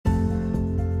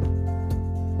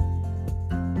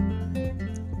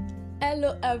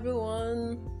Hello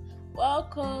everyone,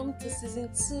 welcome to season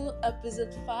 2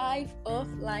 episode 5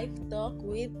 of Life Talk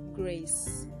with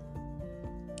Grace.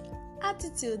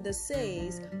 Attitude, they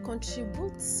says,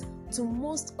 contributes to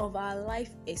most of our life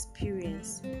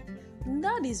experience.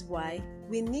 That is why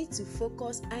we need to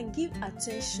focus and give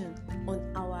attention on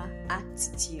our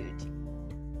attitude.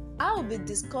 I will be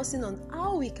discussing on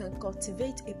how we can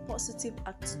cultivate a positive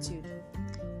attitude.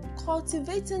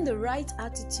 Cultivating the right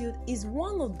attitude is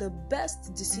one of the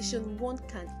best decisions one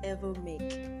can ever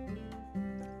make.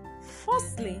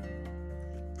 Firstly,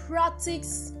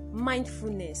 practice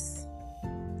mindfulness.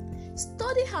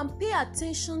 Study and pay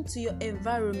attention to your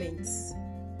environment.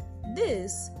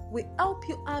 This will help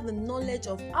you have the knowledge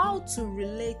of how to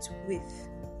relate with.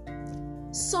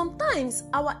 Sometimes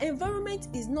our environment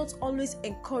is not always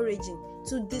encouraging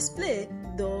to display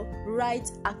the right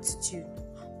attitude.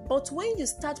 But when you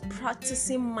start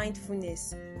practicing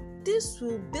mindfulness, this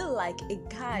will be like a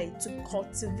guide to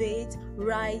cultivate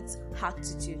right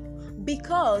attitude,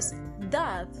 because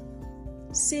that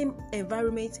same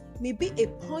environment may be a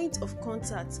point of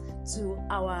contact to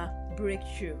our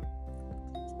breakthrough.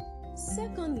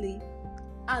 Secondly,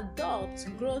 adopt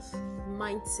growth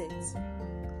mindset.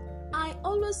 I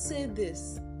always say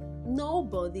this: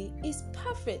 nobody is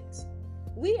perfect.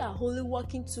 We are only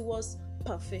working towards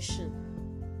perfection.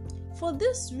 For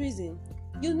this reason,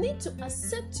 you need to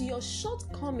accept your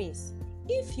shortcomings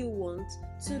if you want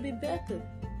to be better.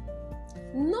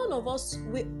 None of us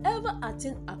will ever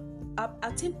attain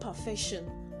perfection,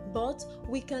 but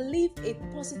we can live a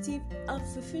positive and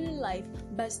fulfilling life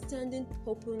by standing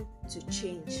open to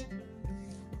change.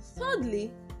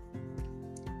 Thirdly,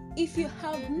 if you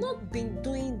have not been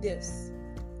doing this,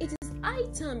 it is high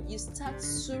time you start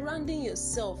surrounding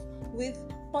yourself with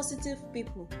positive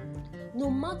people. No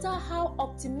matter how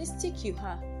optimistic you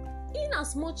are, in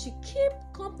as much you keep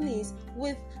companies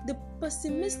with the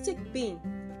pessimistic being,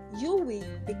 you will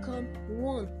become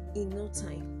one in no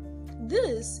time.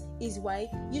 This is why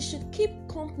you should keep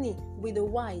company with the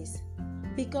wise,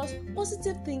 because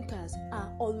positive thinkers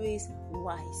are always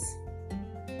wise.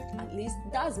 At least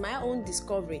that's my own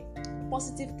discovery.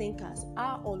 Positive thinkers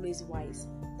are always wise.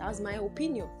 That's my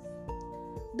opinion.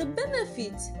 The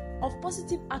benefit of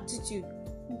positive attitude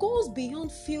goes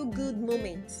beyond feel-good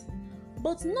moments,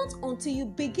 but not until you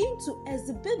begin to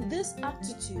exhibit this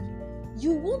attitude,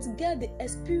 you won't get the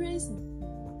experience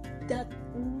that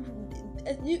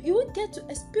you won't get to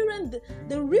experience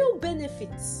the real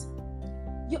benefits.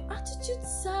 Your attitude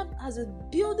serves as a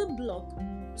building block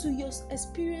to your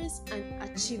experience and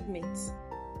achievements.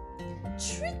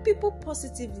 Treat people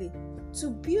positively to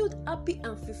build happy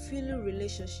and fulfilling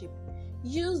relationships.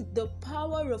 Use the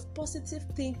power of positive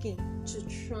thinking to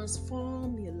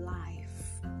transform your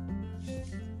life.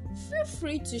 Feel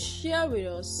free to share with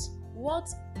us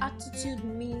what attitude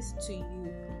means to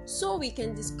you so we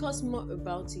can discuss more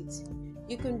about it.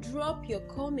 You can drop your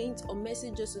comments or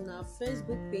messages on our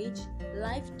Facebook page,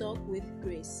 Life Talk with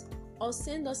Grace, or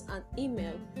send us an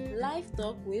email,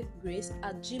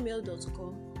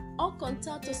 lifetalkwithgrace@gmail.com, or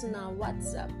contact us on our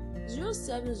WhatsApp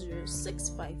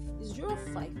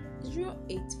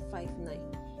 07065050859,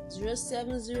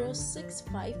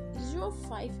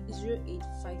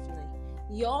 07065050859.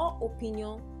 Your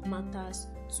opinion matters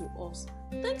to us.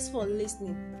 Thanks for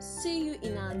listening. See you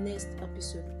in our next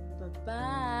episode. Bye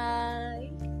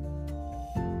bye.